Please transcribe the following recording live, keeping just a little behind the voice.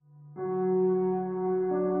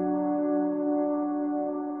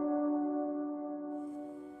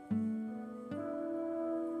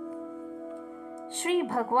श्री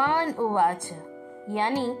भगवान उवाच,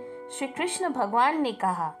 यानी श्री कृष्ण भगवान ने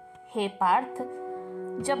कहा, हे पार्थ,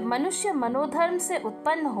 जब मनुष्य मनोधर्म से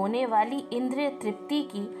उत्पन्न होने वाली इंद्रिय तृप्ति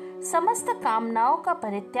की समस्त कामनाओं का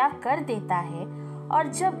परित्याग कर देता है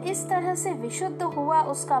और जब इस तरह से विशुद्ध हुआ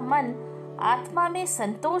उसका मन आत्मा में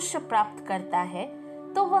संतोष प्राप्त करता है,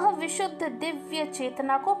 तो वह विशुद्ध दिव्य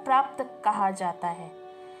चेतना को प्राप्त कहा जाता है।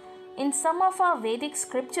 In some of our Vedic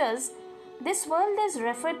scriptures, this world is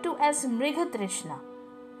referred to as Mrigatrishna,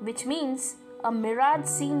 which means a mirage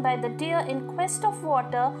seen by the deer in quest of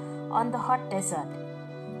water on the hot desert.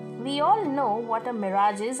 We all know what a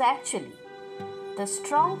mirage is actually. The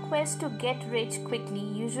strong quest to get rich quickly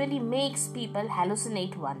usually makes people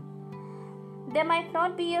hallucinate one. There might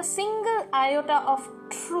not be a single iota of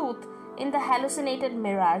truth in the hallucinated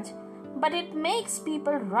mirage, but it makes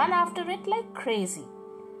people run after it like crazy,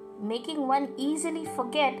 making one easily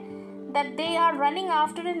forget that they are running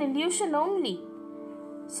after an illusion only.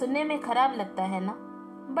 सुनने में खराब लगता है ना,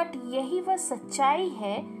 but यही वह सच्चाई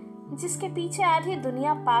है जिसके पीछे आधी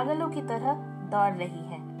दुनिया पागलों की तरह दौड़ रही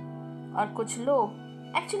है। और कुछ लोग,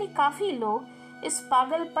 एक्चुअली काफी लोग, इस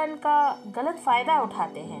पागलपन का गलत फायदा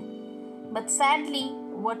उठाते हैं। But sadly,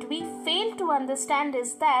 what we fail to understand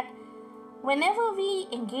is that whenever we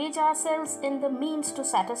engage ourselves in the means to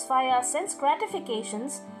satisfy our sense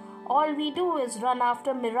gratifications, all we do is run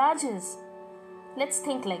after mirages. Let's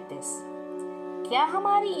think like this. क्या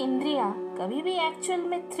हमारी इंद्रियां कभी भी actual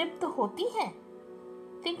में तृप्त होती हैं?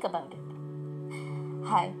 Think about it.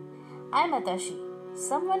 Hi, I'm Atashi,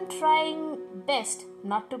 someone trying best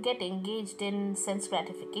not to get engaged in sense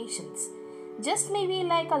gratifications. Just maybe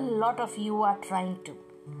like a lot of you are trying to.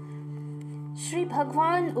 Shri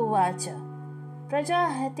भगवान उवाच,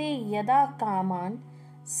 प्रजाहते यदा कामान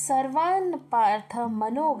सर्वान् पार्थ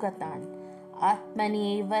मनोगतान्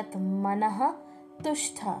आत्मन्येव मनः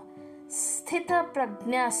तुष्ट स्थित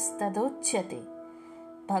प्रज्ञस्तदुच्यते.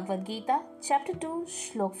 Bhagavad Gita, chapter 2,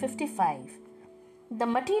 shlok 55. The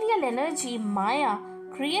material energy Maya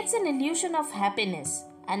creates an illusion of happiness,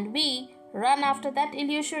 and we run after that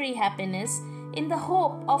illusory happiness in the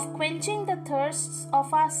hope of quenching the thirsts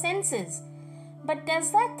of our senses. But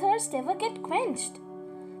does that thirst ever get quenched?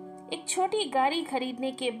 एक छोटी गाड़ी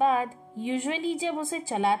खरीदने के बाद usually जब उसे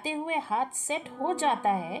चलाते हुए हाथ सेट हो जाता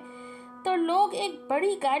है, तो लोग एक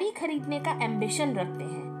बड़ी गाड़ी खरीदने का एम्बिशन रखते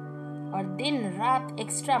हैं और दिन रात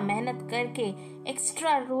एक्स्ट्रा मेहनत करके,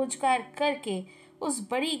 एक्स्ट्रा रोजगार करके उस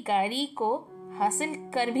बड़ी गाड़ी को हासिल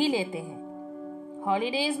कर भी लेते हैं।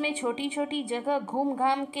 हॉलीडेज में छोटी छोटी जगह घूम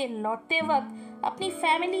घाम के लौटते वक्त अपनी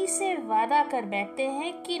फैमिली से वादा कर बैठते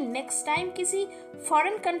हैं कि नेक्स्ट टाइम किसी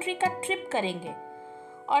फॉरेन कंट्री का ट्रिप करेंगे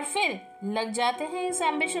और फिर लग जाते हैं इस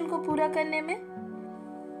एम्बिशन को पूरा करने में।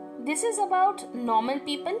 This is about normal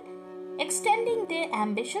people extending their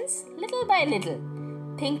ambitions little by little,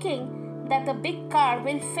 thinking that the big car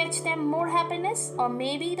will fetch them more happiness, or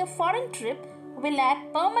maybe the foreign trip will add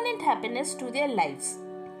permanent happiness to their lives.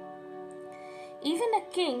 Even a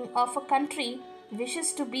king of a country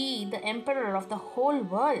wishes to be the emperor of the whole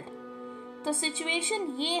world. तो situation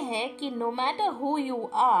ये है कि no matter who you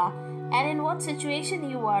are and in what situation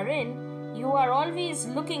you are always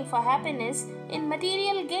looking for happiness in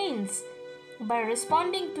material gains by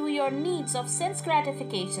responding to your needs of sense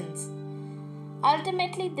gratifications.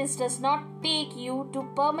 Ultimately, this does not take you to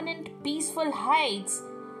permanent peaceful heights.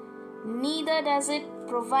 Neither does it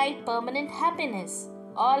provide permanent happiness.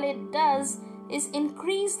 All it does is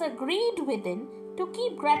increase the greed within to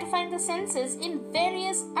keep gratifying the senses in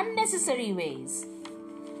various unnecessary ways.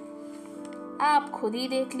 आप खुद ही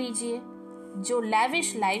देख लीजिए, जो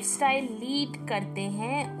lavish lifestyle lead करते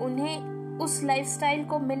हैं, उन्हें उस lifestyle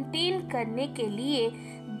को मेंटेन करने के लिए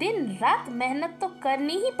दिन रात मेहनत तो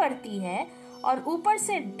करनी ही पड़ती है और ऊपर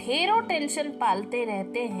से ढेरों टेंशन पालते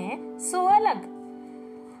रहते हैं, सो अलग।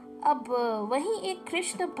 अब वहीं एक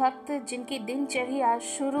कृष्ण भक्त जिनकी दिनचर्या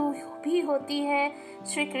शुरू भी होती है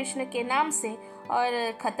श्री कृष्ण के नाम से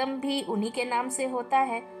और खत्म भी उन्हीं के नाम से होता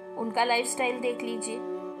है, उनका लाइफस्टाइल देख लीजिए।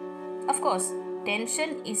 ऑफ कोर्स टेंशन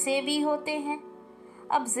इसे भी होते हैं,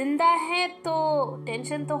 अब जिंदा है तो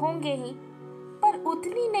टेंशन तो होंगे ही, पर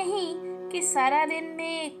उतनी नहीं कि सारा दिन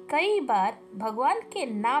में कई बार भगवान के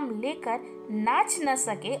नाम लेकर नाच न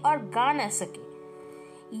सके और गा न सके।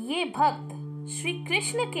 ये भक्त, श्री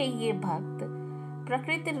कृष्ण के ये भक्त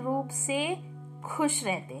प्रकृति रूप से खुश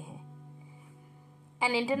रहते हैं।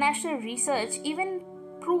 An international research even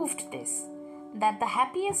proved this, that the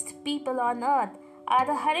happiest people on earth are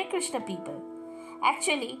the Hare Krishna people.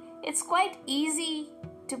 Actually, it's quite easy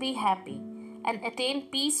to be happy and attain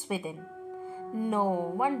peace within. No,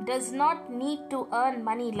 one does not need to earn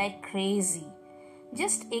money like crazy.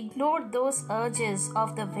 Just ignore those urges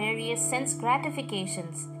of the various sense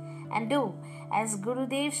gratifications and do as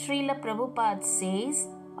Gurudev Srila Prabhupada says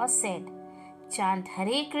or said, chant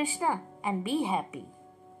Hare Krishna and be happy.